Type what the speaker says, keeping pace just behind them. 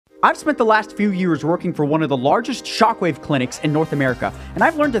I've spent the last few years working for one of the largest shockwave clinics in North America, and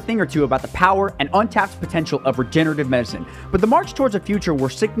I've learned a thing or two about the power and untapped potential of regenerative medicine. But the march towards a future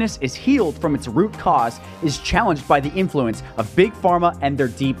where sickness is healed from its root cause is challenged by the influence of big pharma and their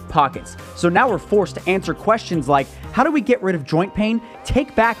deep pockets. So now we're forced to answer questions like, how do we get rid of joint pain,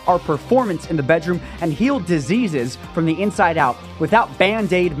 take back our performance in the bedroom, and heal diseases from the inside out without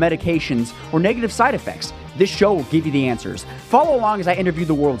band-aid medications or negative side effects? This show will give you the answers. Follow along as I interview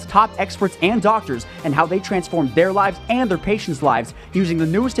the world's top experts and doctors and how they transformed their lives and their patients' lives using the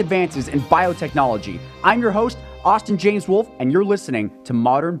newest advances in biotechnology. I'm your host, Austin James Wolf, and you're listening to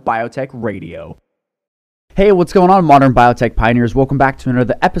Modern Biotech Radio. Hey, what's going on, Modern Biotech Pioneers? Welcome back to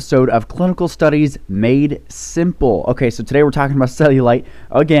another episode of Clinical Studies Made Simple. Okay, so today we're talking about cellulite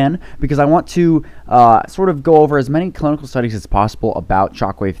again because I want to sort of go over as many clinical studies as possible about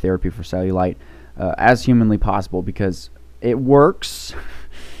shockwave therapy for cellulite. As humanly possible because it works,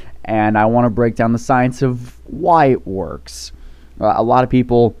 and I want to break down the science of why it works. A lot of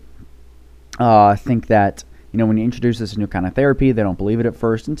people think that, when you introduce this new kind of therapy, they don't believe it at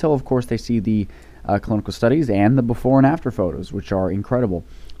first until, of course, they see the clinical studies and the before and after photos, which are incredible.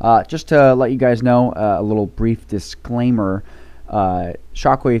 Just to let you guys know, a little brief disclaimer,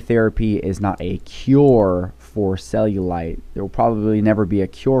 shockwave therapy is not a cure for cellulite. There will probably never be a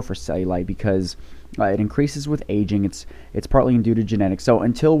cure for cellulite because it increases with aging. It's partly due to genetics. So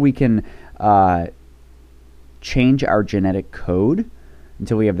until we can change our genetic code,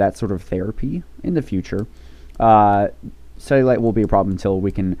 until we have that sort of therapy in the future, cellulite will be a problem until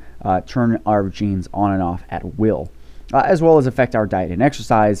we can turn our genes on and off at will, as well as affect our diet and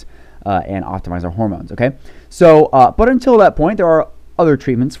exercise and optimize our hormones. Okay, so but until that point, there are other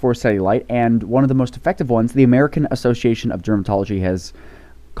treatments for cellulite, and one of the most effective ones, the American Association of Dermatology has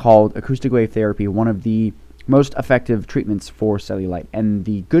called acoustic wave therapy one of the most effective treatments for cellulite. And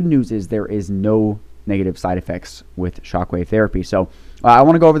the good news is there is no negative side effects with shockwave therapy. So I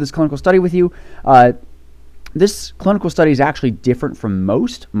want to go over this clinical study with you. This clinical study is actually different from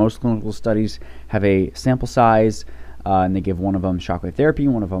most. Most clinical studies have a sample size, and they give one of them shockwave therapy,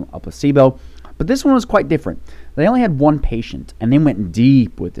 one of them a placebo. But this one was quite different. They only had one patient, and they went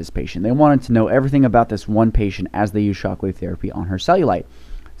deep with this patient. They wanted to know everything about this one patient as they used shockwave therapy on her cellulite.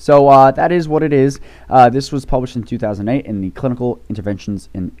 So that is what it is. This was published in 2008 in the Clinical Interventions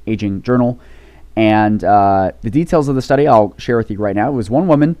in Aging Journal. And the details of the study I'll share with you right now. It was one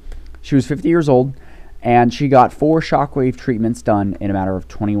woman. She was 50 years old, and she got 4 shockwave treatments done in a matter of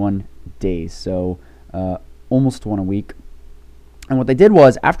 21 days. So almost one a week. And what they did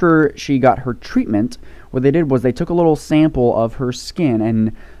was, after she got her treatment, what they did was they took a little sample of her skin,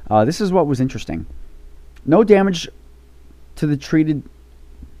 and this is what was interesting. No damage to the treated...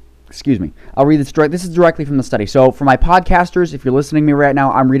 Excuse me. I'll read this direct. This is directly from the study. So for my podcasters, if you're listening to me right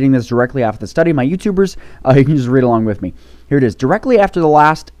now, I'm reading this directly after the study. My YouTubers, you can just read along with me. Here it is. Directly after the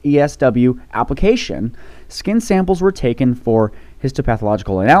last ESW application, skin samples were taken for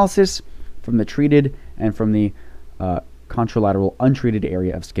histopathological analysis from the treated and from the contralateral untreated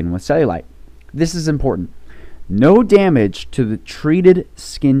area of skin with cellulite. This is important. No damage to the treated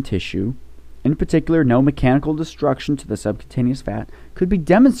skin tissue, in particular no mechanical destruction to the subcutaneous fat, could be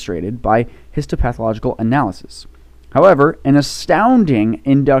demonstrated by histopathological analysis. However, an astounding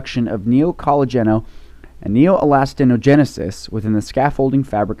induction of neocollageno and neoelastinogenesis within the scaffolding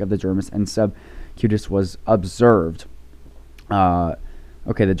fabric of the dermis and subcutis was observed.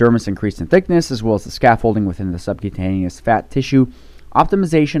 The dermis increased in thickness as well as the scaffolding within the subcutaneous fat tissue.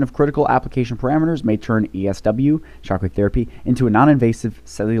 Optimization of critical application parameters may turn ESW, shockwave therapy, into a non-invasive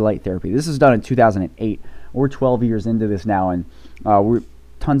cellulite therapy. This was done in 2008. We're 12 years into this now, and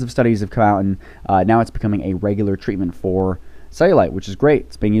tons of studies have come out, and now it's becoming a regular treatment for cellulite, which is great.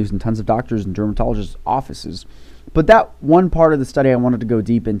 It's being used in tons of doctors and dermatologists' offices. But that one part of the study I wanted to go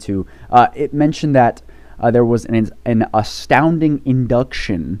deep into, it mentioned that there was an astounding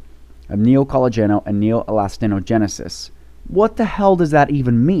induction of neocollageno and neoelastinogenesis. What the hell does that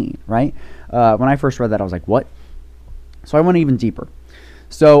even mean, right? When I first read that, I was like, what? So I went even deeper.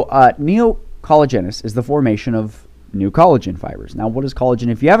 So neocollagenous is the formation of new collagen fibers. Now, what is collagen?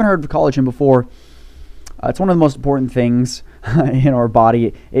 If you haven't heard of collagen before, it's one of the most important things in our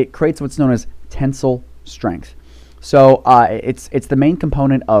body. It creates what's known as tensile strength. So it's the main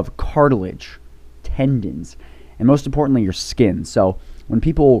component of cartilage, tendons, and most importantly, your skin. So when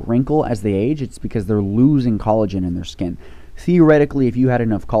people wrinkle as they age, it's because they're losing collagen in their skin. Theoretically, if you had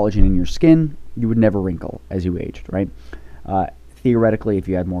enough collagen in your skin, you would never wrinkle as you aged, right? Theoretically, if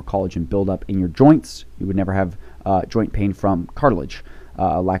you had more collagen buildup in your joints, you would never have joint pain from cartilage,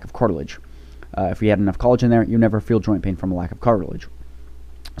 a lack of cartilage. If you had enough collagen there, you never feel joint pain from a lack of cartilage.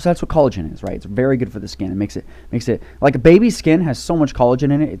 So that's what collagen is, right? It's very good for the skin. It makes it like a baby's skin has so much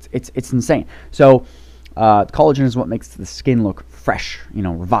collagen in it. It's insane. So collagen is what makes the skin look fresh,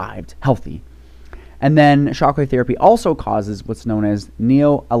 revived, healthy. And then shockwave therapy also causes what's known as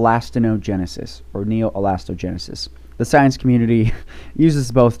neoelastinogenesis or neoelastogenesis. The science community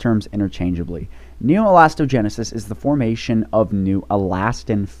uses both terms interchangeably. Neoelastogenesis is the formation of new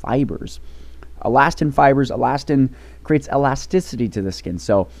elastin fibers. Elastin creates elasticity to the skin,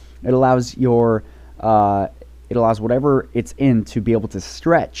 so it allows whatever it's in to be able to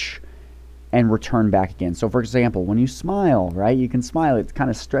stretch and return back again. So, for example, when you smile, right, you can smile. It kind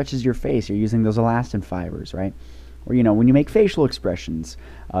of stretches your face. You're using those elastin fibers, right? Or when you make facial expressions,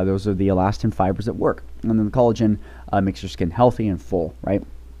 those are the elastin fibers at work. And then the collagen makes your skin healthy and full, right?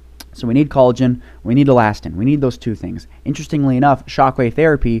 So we need collagen, we need elastin, we need those two things. Interestingly enough, shockwave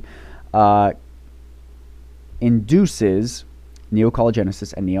therapy induces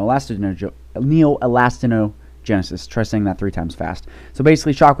neocollagenesis and neoelastinogenesis. Try saying that 3 times fast. So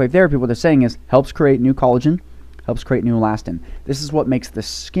basically, shockwave therapy, what they're saying is, helps create new collagen, helps create new elastin. This is what makes the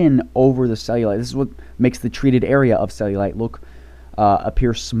skin over the cellulite. This is what makes the treated area of cellulite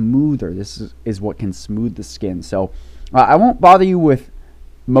appear smoother. This is what can smooth the skin. So I won't bother you with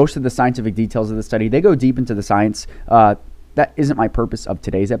most of the scientific details of the study. They go deep into the science. That isn't my purpose of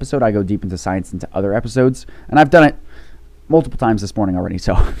today's episode. I go deep into science into other episodes, and I've done it multiple times this morning already,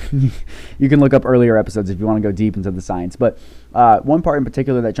 so you can look up earlier episodes if you want to go deep into the science. But one part in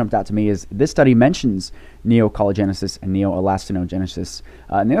particular that jumped out to me is this study mentions neocollagenesis and neoelastinogenesis,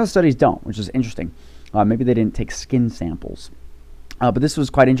 and the other studies don't, which is interesting. Maybe they didn't take skin samples. But this was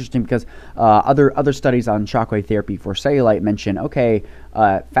quite interesting because other studies on shockwave therapy for cellulite mention,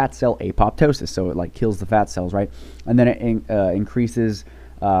 fat cell apoptosis, so it kills the fat cells, right? And then it increases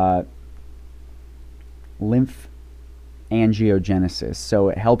lymph angiogenesis, so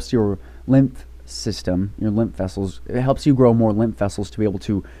it helps your lymph system, your lymph vessels. It helps you grow more lymph vessels to be able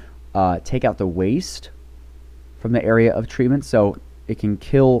to take out the waste from the area of treatment, so it can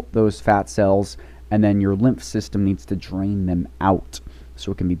kill those fat cells. And then your lymph system needs to drain them out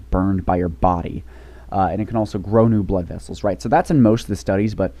so it can be burned by your body. And it can also grow new blood vessels, right? So that's in most of the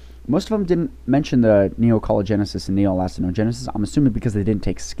studies, but most of them didn't mention the neocollagenesis and neoelastinogenesis. I'm assuming because they didn't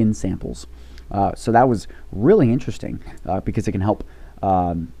take skin samples. So that was really interesting because it can help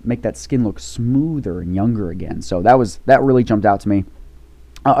make that skin look smoother and younger again. So that really jumped out to me.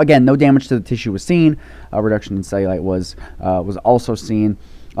 Again, no damage to the tissue was seen. Reduction in cellulite was also seen.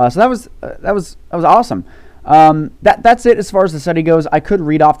 So that was awesome. That's it as far as the study goes. I could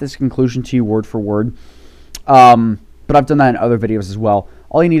read off this conclusion to you word for word, but I've done that in other videos as well.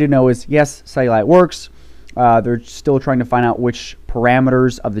 All you need to know is, yes, cellulite works. They're still trying to find out which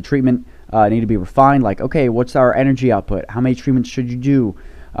parameters of the treatment need to be refined. Like, okay, what's our energy output? How many treatments should you do?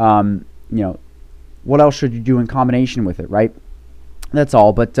 What else should you do in combination with it, right? That's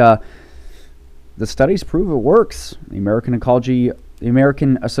all. But the studies prove it works. The American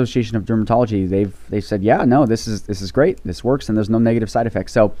Association of Dermatology, they've said, yeah, no, this is great. This works, and there's no negative side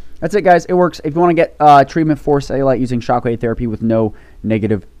effects. So that's it, guys. It works. If you want to get treatment for cellulite using shockwave therapy with no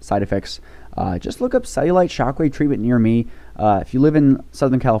negative side effects, just look up cellulite shockwave treatment near me. If you live in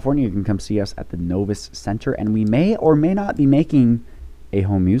Southern California, you can come see us at the Novus Center, and we may or may not be making a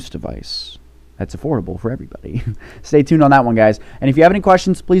home use device that's affordable for everybody. Stay tuned on that one, guys. And if you have any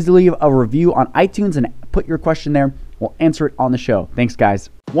questions, please leave a review on iTunes and put your question there. We'll answer it on the show. Thanks, guys.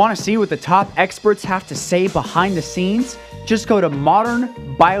 Want to see what the top experts have to say behind the scenes? Just go to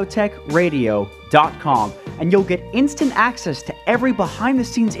modernbiotechradio.com and you'll get instant access to every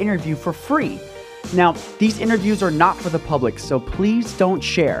behind-the-scenes interview for free. Now, these interviews are not for the public, so please don't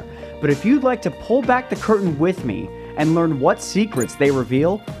share. But if you'd like to pull back the curtain with me and learn what secrets they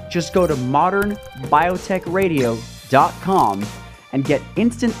reveal, just go to modernbiotechradio.com and get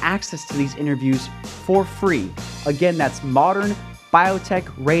instant access to these interviews for free. Again, that's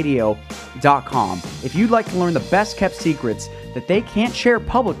modernbiotechradio.com. If you'd like to learn the best kept secrets that they can't share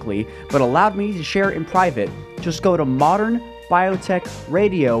publicly but allowed me to share in private, just go to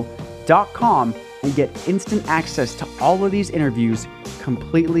modernbiotechradio.com and get instant access to all of these interviews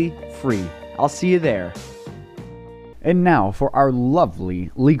completely free. I'll see you there. And now for our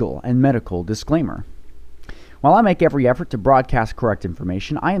lovely legal and medical disclaimer. While I make every effort to broadcast correct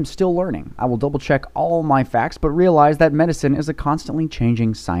information, I am still learning. I will double check all my facts, but realize that medicine is a constantly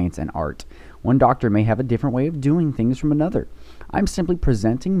changing science and art. One doctor may have a different way of doing things from another. I'm simply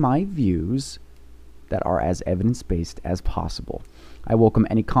presenting my views that are as evidence-based as possible. I welcome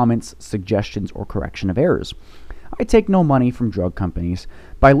any comments, suggestions, or correction of errors. I take no money from drug companies.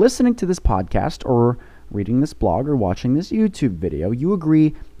 By listening to this podcast or reading this blog or watching this YouTube video, you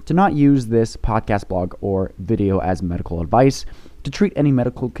agree to not use this podcast, blog, or video as medical advice to treat any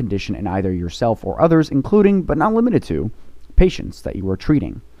medical condition in either yourself or others, including, but not limited to, patients that you are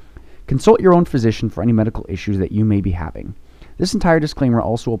treating. Consult your own physician for any medical issues that you may be having. This entire disclaimer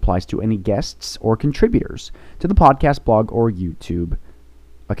also applies to any guests or contributors to the podcast, blog, or YouTube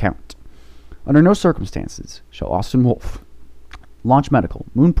account. Under no circumstances shall Austin Wolf, Launch Medical,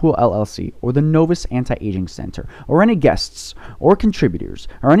 Moonpool LLC, or the Novus Anti-Aging Center, or any guests or contributors,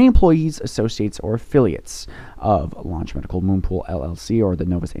 or any employees, associates, or affiliates of Launch Medical, Moonpool LLC, or the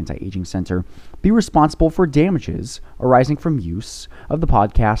Novus Anti-Aging Center, be responsible for damages arising from use of the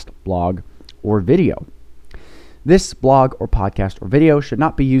podcast, blog, or video. This blog or podcast or video should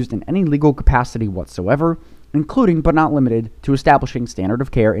not be used in any legal capacity whatsoever, including but not limited to establishing standard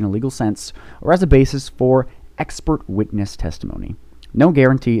of care in a legal sense or as a basis for expert witness testimony. No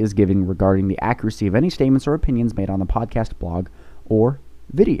guarantee is given regarding the accuracy of any statements or opinions made on the podcast, blog, or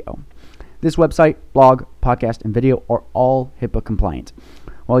video. This website, blog, podcast, and video are all HIPAA compliant.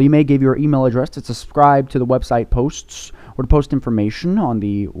 While you may give your email address to subscribe to the website posts or to post information on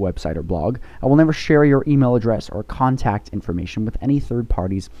the website or blog, I will never share your email address or contact information with any third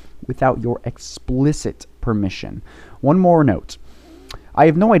parties without your explicit permission. One more note. I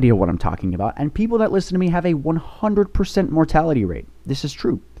have no idea what I'm talking about, and people that listen to me have a 100% mortality rate. This is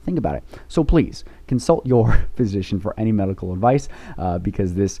true. Think about it. So please, consult your physician for any medical advice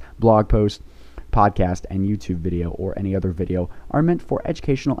because this blog post, podcast, and YouTube video or any other video are meant for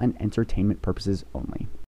educational and entertainment purposes only.